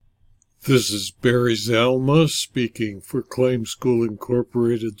This is Barry Zalma speaking for Claim School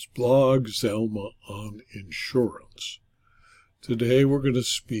Incorporated's blog, Zalma on Insurance. Today we're going to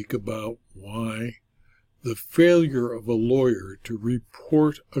speak about why the failure of a lawyer to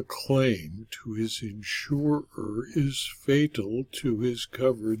report a claim to his insurer is fatal to his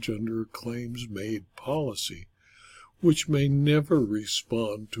coverage under a claims-made policy, which may never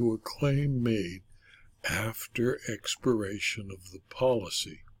respond to a claim made after expiration of the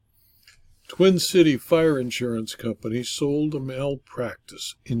policy. Twin City Fire Insurance Company sold a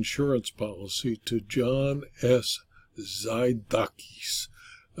malpractice insurance policy to John S. Zaidakis,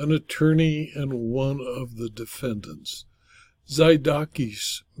 an attorney and one of the defendants.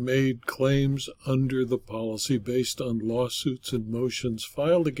 Zaidakis made claims under the policy based on lawsuits and motions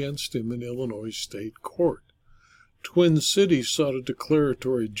filed against him in Illinois State Court. Twin City sought a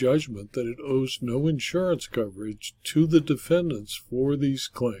declaratory judgment that it owes no insurance coverage to the defendants for these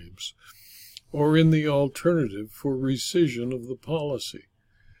claims, or in the alternative for rescission of the policy.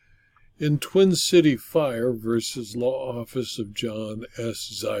 In Twin City Fire versus Law Office of John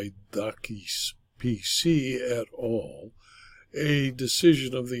S. Zaidakis, P.C. et al., a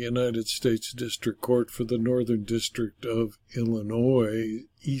decision of the United States District Court for the Northern District of Illinois,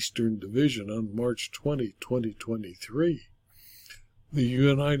 Eastern Division, on March 20, 2023, the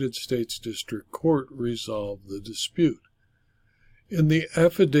United States District Court resolved the dispute. In the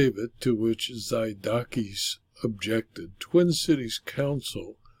affidavit to which Zaidakis objected, Twin Cities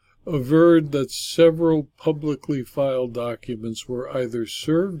counsel averred that several publicly filed documents were either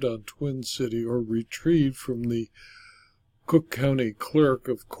served on Twin City or retrieved from the Cook County Clerk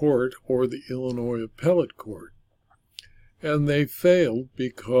of Court or the Illinois Appellate Court, and they failed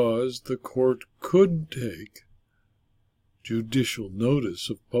because the court could take judicial notice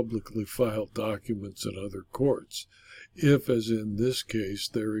of publicly filed documents in other courts, if, as in this case,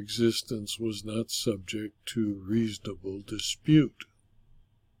 their existence was not subject to reasonable dispute.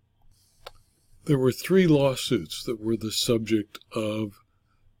 There were three lawsuits that were the subject of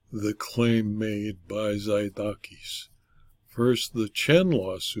the claim made by Zaidakis. First, the Chen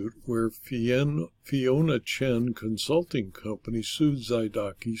lawsuit, where Fiona Chen Consulting Company sued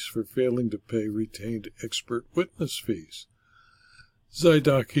Zaidakis for failing to pay retained expert witness fees.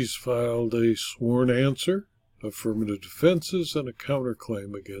 Zaidakis filed a sworn answer, affirmative defenses, and a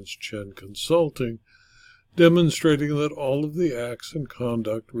counterclaim against Chen Consulting, demonstrating that all of the acts and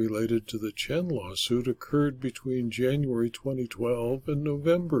conduct related to the Chen lawsuit occurred between January 2012 and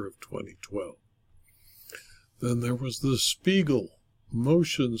November of 2012. Then there was the Spiegel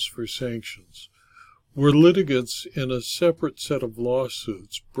motions for sanctions, where litigants in a separate set of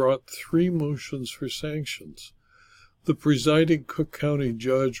lawsuits brought three motions for sanctions. The presiding Cook County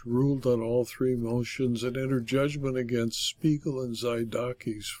judge ruled on all three motions and entered judgment against Spiegel and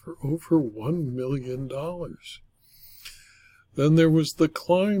Zaidakis for over $1 million. Then there was the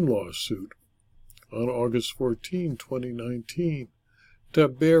Klein lawsuit. On August 14, 2019,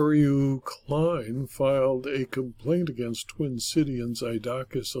 Tiberiu Klein filed a complaint against Twin City and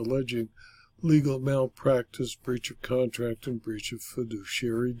Zaidakis alleging legal malpractice, breach of contract, and breach of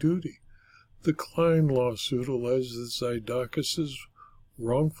fiduciary duty. The Klein lawsuit alleges that Zaidakis'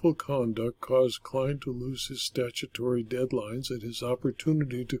 wrongful conduct caused Klein to lose his statutory deadlines and his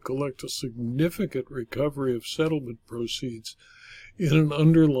opportunity to collect a significant recovery of settlement proceeds in an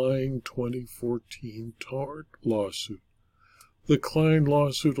underlying 2014 tort lawsuit. The Klein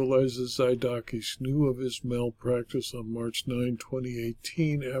lawsuit alleges Zaidakis knew of his malpractice on March 9,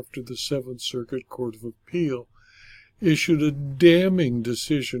 2018, after the Seventh Circuit Court of Appeal issued a damning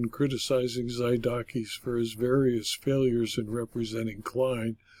decision criticizing Zaidakis for his various failures in representing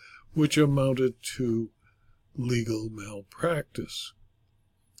Klein, which amounted to legal malpractice.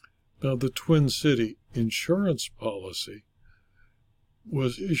 Now, the Twin City insurance policy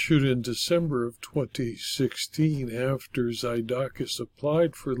was issued in December of 2016 after Zaidakis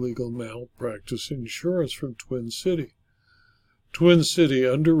applied for legal malpractice insurance from Twin City. Twin City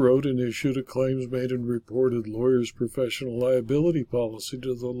underwrote and issued a claims-made and reported lawyer's professional liability policy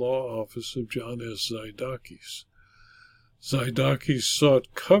to the law office of John S. Zaidakis. Zaidakis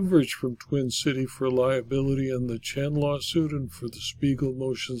sought coverage from Twin City for liability in the Chen lawsuit and for the Spiegel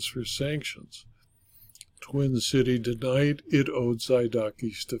motions for sanctions. Twin City denied it owed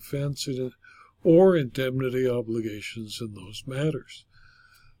Zaidakis defense or indemnity obligations in those matters.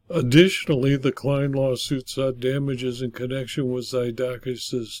 Additionally, the Klein lawsuit sought damages in connection with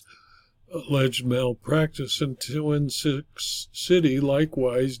Zaidakis' alleged malpractice, and Twin City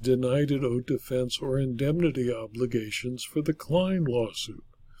likewise denied it owed defense or indemnity obligations for the Klein lawsuit.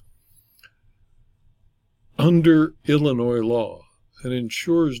 Under Illinois law, an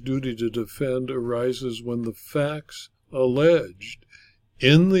insurer's duty to defend arises when the facts alleged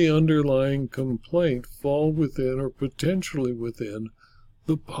in the underlying complaint fall within or potentially within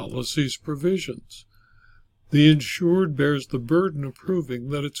the policy's provisions. The insured bears the burden of proving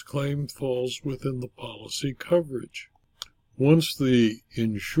that its claim falls within the policy coverage. Once the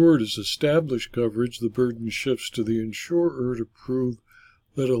insured has established coverage, the burden shifts to the insurer to prove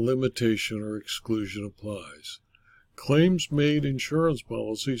that a limitation or exclusion applies. Claims-made insurance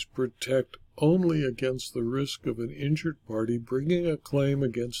policies protect only against the risk of an injured party bringing a claim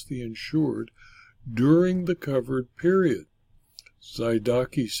against the insured during the covered period.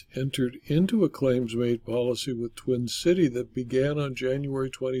 Zydakis entered into a claims-made policy with Twin City that began on January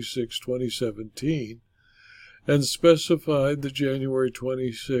 26, 2017, and specified that January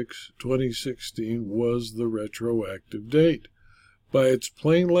 26, 2016 was the retroactive date. By its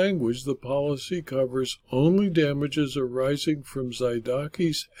plain language, the policy covers only damages arising from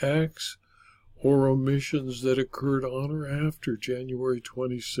Zydakis' acts or omissions that occurred on or after January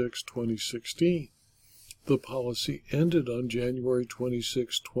 26, 2016. The policy ended on January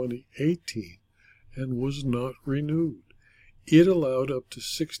 26, 2018, and was not renewed. It allowed up to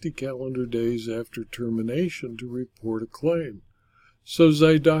 60 calendar days after termination to report a claim. So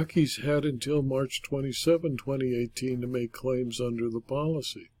Zydakis had until March 27, 2018 to make claims under the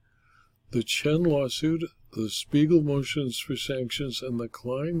policy. The Chen lawsuit, the Spiegel motions for sanctions, and the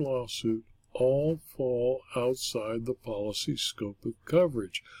Klein lawsuit all fall outside the policy's scope of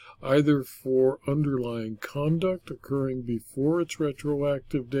coverage, either for underlying conduct occurring before its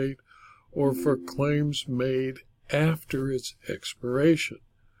retroactive date or for claims made after its expiration.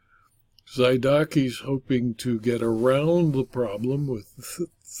 Zydakis, hoping to get around the problem with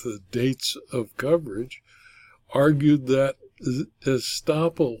the dates of coverage, argued that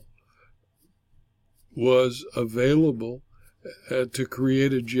estoppel was available to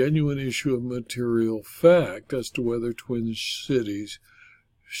create a genuine issue of material fact as to whether Twin Cities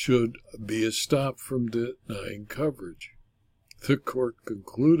should be estopped from denying coverage. The court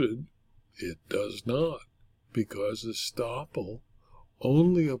concluded it does not, because estoppel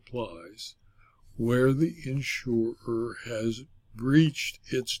only applies where the insurer has breached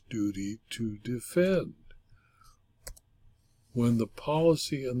its duty to defend. When the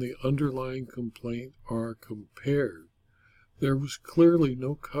policy and the underlying complaint are compared, there was clearly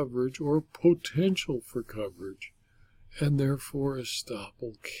no coverage or potential for coverage, and therefore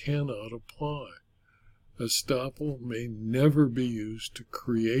estoppel cannot apply. Estoppel may never be used to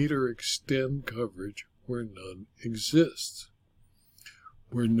create or extend coverage where none exists.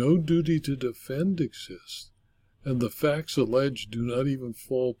 Where no duty to defend exists, and the facts alleged do not even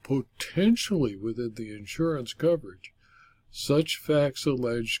fall potentially within the insurance coverage, such facts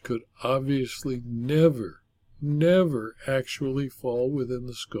alleged could obviously never actually fall within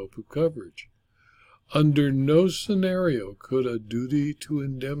the scope of coverage. Under no scenario could a duty to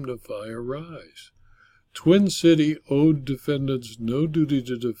indemnify arise. Twin City owed defendants no duty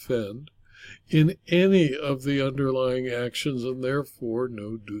to defend in any of the underlying actions, and therefore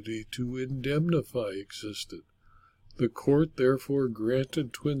no duty to indemnify existed. The court therefore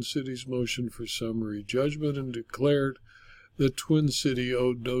granted Twin City's motion for summary judgment and declared that Twin City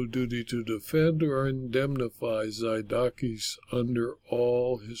owed no duty to defend or indemnify Zydakis under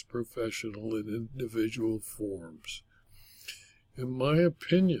all his professional and individual forms. In my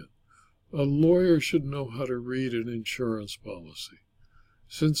opinion, a lawyer should know how to read an insurance policy.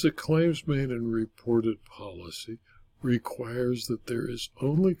 Since a claims made and reported policy requires that there is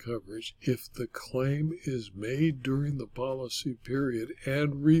only coverage if the claim is made during the policy period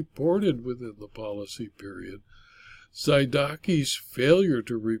and reported within the policy period, Zydakis' failure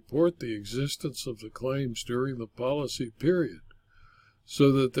to report the existence of the claims during the policy period,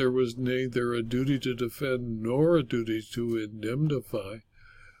 so that there was neither a duty to defend nor a duty to indemnify,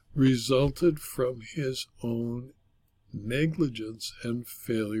 resulted from his own negligence and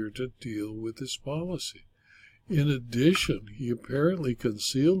failure to deal with his policy. In addition, he apparently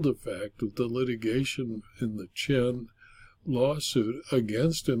concealed the fact of the litigation in the Chen lawsuit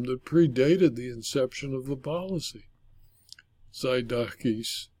against him that predated the inception of the policy.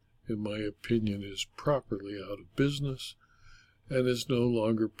 Zydakis, in my opinion, is properly out of business and is no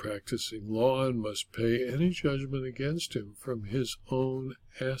longer practicing law and must pay any judgment against him from his own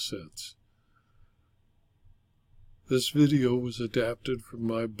assets. This video was adapted from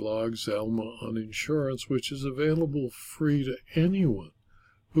my blog Zelma on Insurance, which is available free to anyone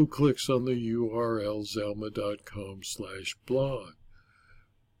who clicks on the URL zelma.com/blog.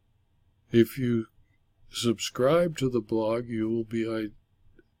 If you subscribe to the blog, you will be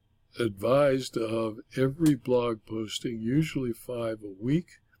advised of every blog posting, usually 5 a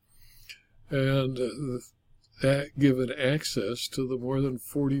week, and that given access to the more than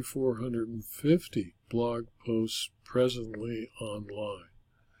 4,450 blog posts presently online.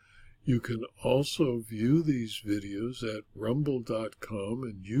 You can also view these videos at rumble.com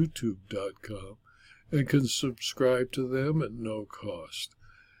and youtube.com and can subscribe to them at no cost.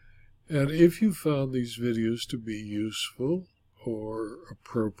 And if you found these videos to be useful or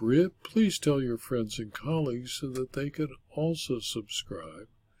appropriate, please tell your friends and colleagues so that they can also subscribe.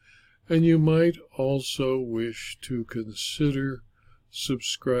 And you might also wish to consider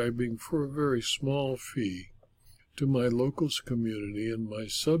subscribing for a very small fee to my Locals community and my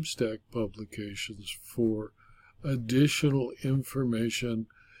Substack publications for additional information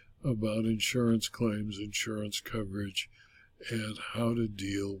about insurance claims, insurance coverage, and how to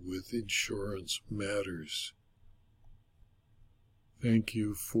deal with insurance matters. Thank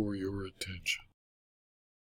you for your attention.